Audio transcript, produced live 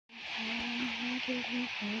Another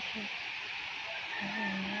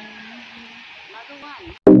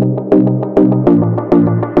one.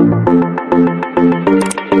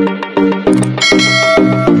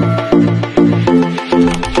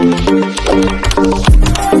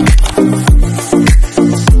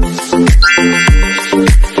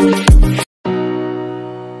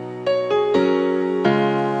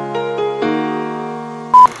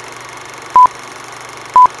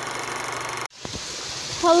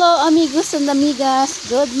 Hello amigos and amigas,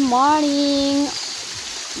 good morning,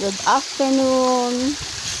 good afternoon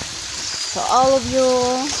to all of you,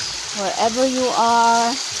 wherever you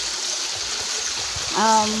are.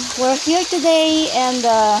 We're here today in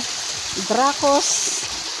the GRACOS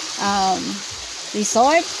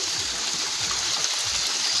resort.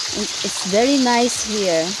 It's very nice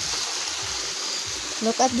here.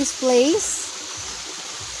 Look at this place.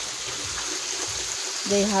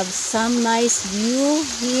 They have some nice view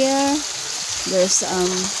here. There's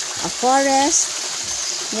a forest.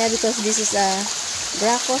 Yeah, because this is a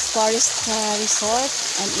GRACOS forest resort,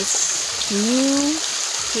 and it's new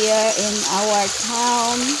here in our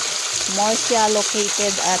town, Murcia,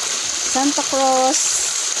 located at Santa Cruz.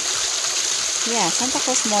 Yeah, Santa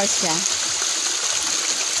Cruz, Murcia.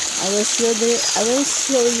 I will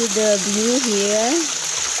show you the view here.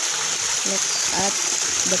 Look at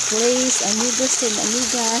the place, amigos and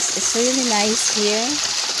amigas. It's really nice here.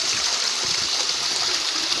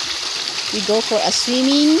 We go for a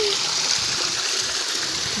swimming,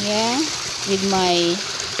 yeah, with my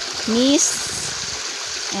niece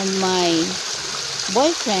and my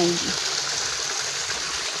boyfriend.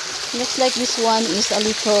 Looks like this one is a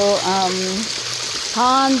little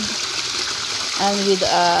pond, and with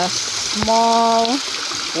a small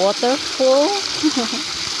waterfall.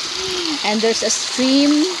 And there's a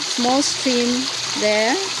stream, small stream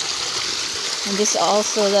there. And this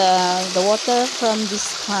also the water from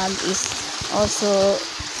this pond is also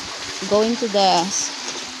going to the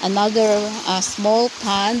another small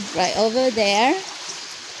pond right over there,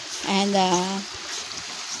 and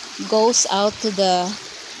goes out to the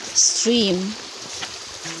stream.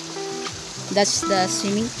 That's the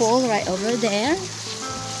swimming pool right over there,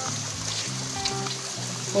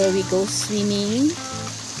 where we go swimming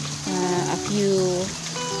a few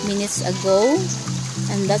minutes ago.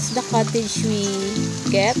 And that's the cottage we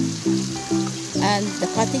get, and the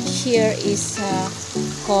cottage here is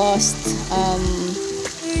cost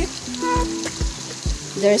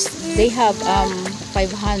they have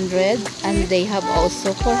 500, and they have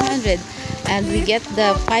also 400, and we get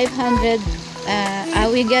the 500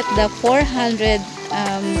 we get the 400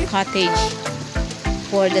 cottage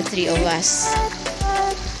for the three of us.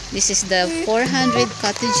 This is the 400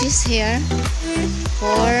 cottages here.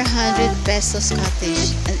 400 pesos cottage,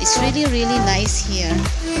 and it's really nice here.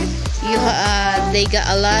 They got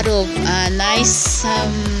a lot of nice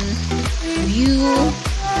view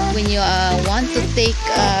when you want to take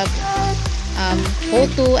a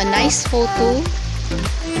nice photo.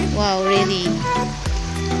 Wow, really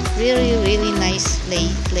nice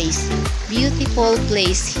place, beautiful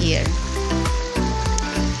place here.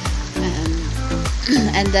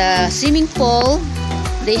 And the swimming pool,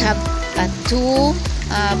 they have two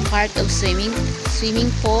part of swimming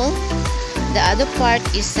pool. The other part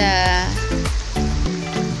is that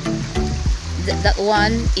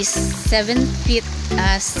one is 7 feet,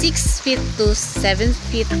 6 feet to 7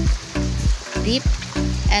 feet deep,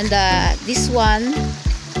 and this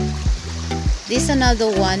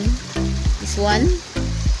another one, this one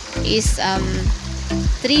is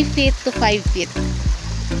 3 feet to 5 feet.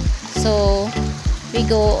 So we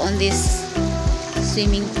go on this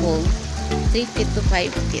swimming pool 3 feet to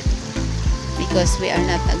 5 feet, because we are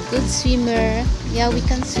not a good swimmer. Yeah, we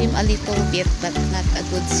can swim a little bit, but not a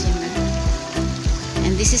good swimmer.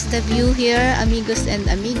 And this is the view here, amigos and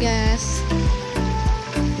amigas.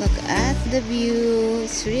 Look at the view.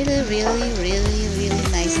 It's really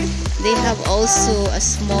nice. They have also a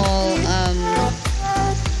small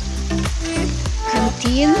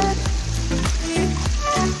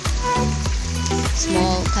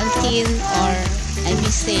canteen, or I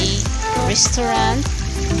may say restaurant.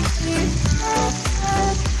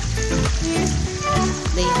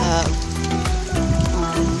 They have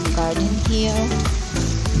garden here.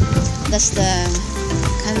 That's the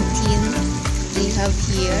canteen they have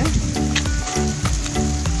here.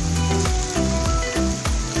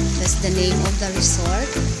 That's the name of the resort.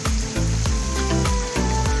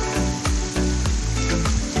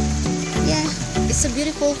 Yeah, it's a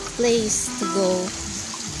beautiful place to go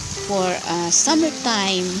for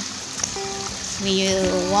summertime, when you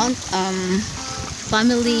want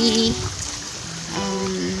family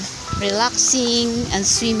relaxing and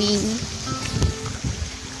swimming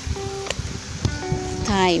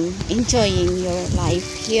time, enjoying your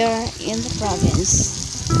life here in the province.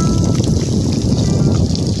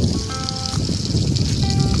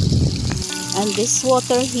 And this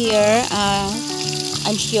water here,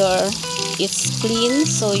 I'm sure it's clean,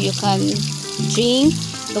 so you can drink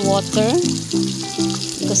the water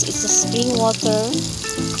because it's a spring water,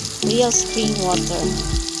 real spring water.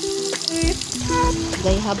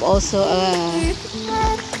 They have also a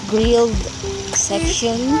grilled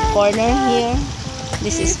section corner here.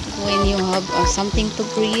 This is when you have something to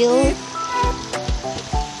grill.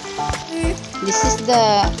 This is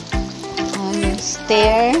the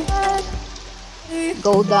stair.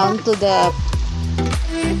 Go down to the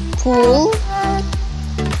pool.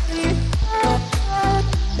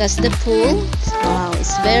 That's the pool. Wow,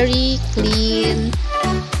 it's very clean,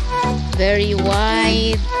 very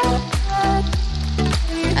wide,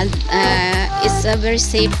 and it's a very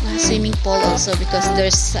safe swimming pool also because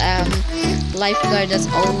there's lifeguard that's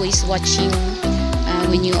always watching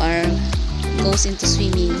when you goes into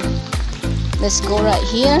swimming. Let's go right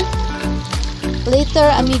here. Later,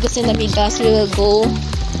 amigos and amigas, we will go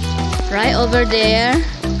right over there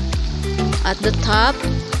at the top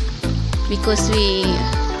because we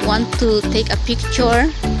want to take a picture.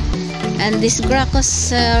 And this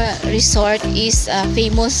GRACOS resort is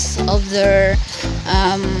famous of their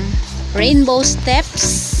rainbow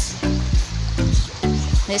steps.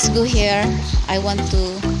 Let's go here. I want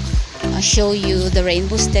to show you the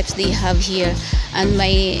rainbow steps they have here. And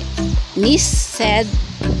my niece said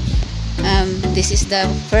this is the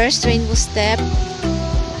first rainbow step,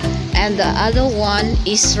 and the other one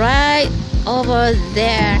is right over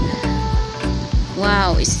there.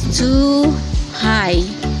 Wow, it's too high.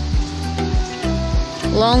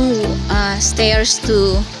 Long stairs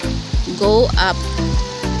to go up.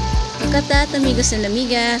 Look at that, amigos and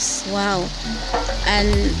amigas. Wow. And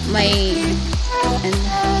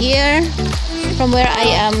here from where I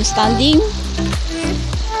am standing,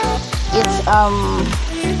 it's a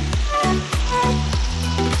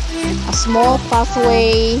small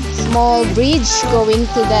pathway, small bridge going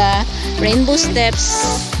to the rainbow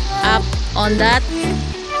steps up on that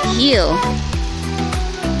hill.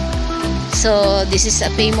 So this is a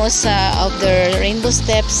famous of the rainbow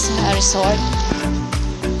steps resort.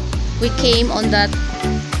 We came on that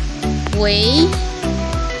way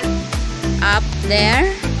up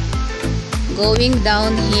there, going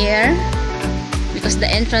down here because the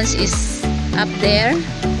entrance is up there.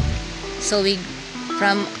 So we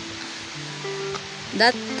from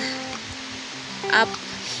that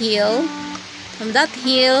uphill, from that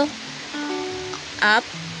hill up,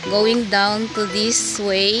 going down to this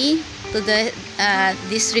way to the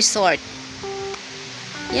this resort.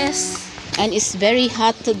 Yes, and it's very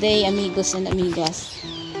hot today, amigos and amigas.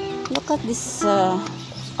 Look at this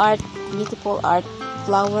art, beautiful art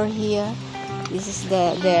flower here. This is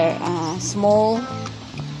their small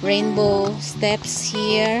rainbow steps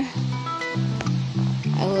here.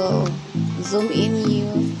 I will zoom in you.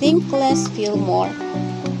 Think less, feel more.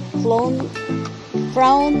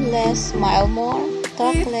 Frown less, smile more.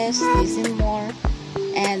 Talk less, listen more.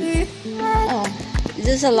 And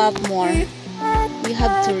there's a lot more. You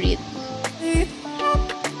have to read.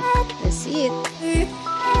 That's it.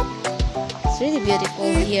 It's really beautiful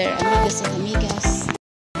here, amigos and amigas.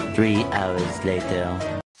 3 hours later.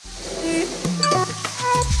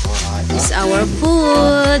 This is our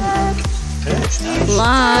food.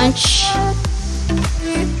 Lunch.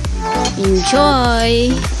 Enjoy.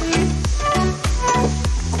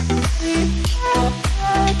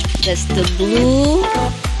 That's the blue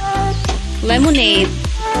lemonade.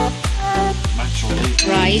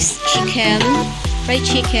 Rice, chicken, fried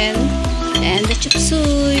chicken, and the chop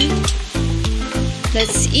suey.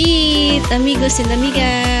 Let's eat, amigos and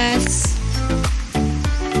amigas.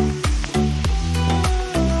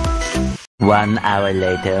 1 hour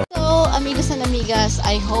later. So, amigos and amigas,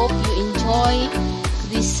 I hope you enjoy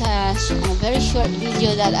this very short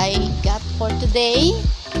video that I got for today,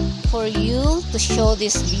 for you to show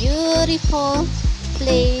this beautiful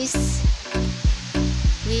place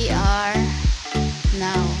we are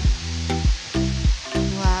now.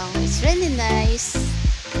 Wow, it's really nice.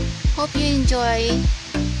 Hope you enjoy.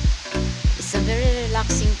 It's a very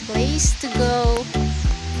relaxing place to go.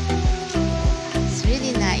 It's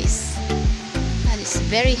really nice, and it's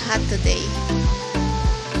very hot today.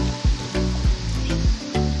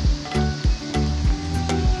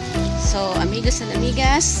 So, amigos and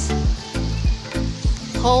amigas,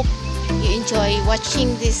 hope you enjoy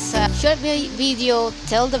watching this short video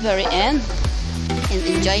till the very end. and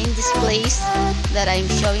enjoying this place that I'm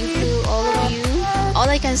showing to all of you. All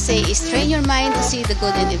I can say is train your mind to see the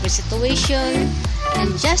good in every situation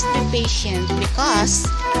and just be patient, because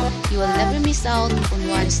you will never miss out on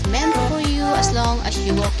what is meant for you as long as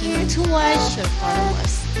you're walking towards your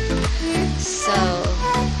purpose. So,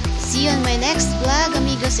 see you on my next vlog,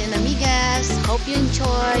 amigos and amigas. Hope you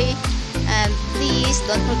enjoy, and please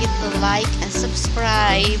don't forget to like and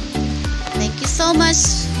subscribe. Thank you so much.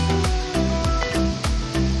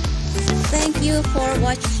 Thank you for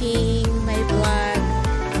watching my vlog.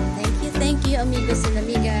 Thank you, amigos and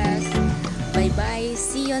amigas. Bye-bye.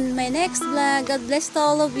 See you on my next vlog. God bless to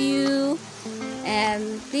all of you.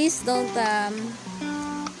 And please don't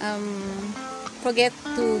forget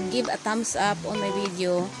to give a thumbs up on my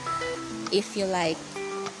video if you like.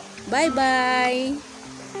 Bye-bye.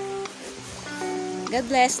 God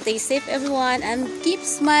bless. Stay safe, everyone, and keep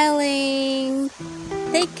smiling.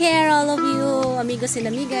 Take care, all of you, amigos and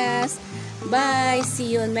amigas. Bye.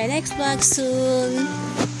 See you on my next vlog soon.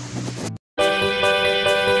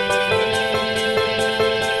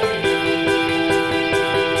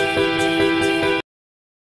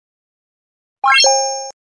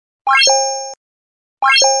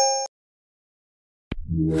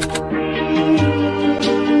 Wow.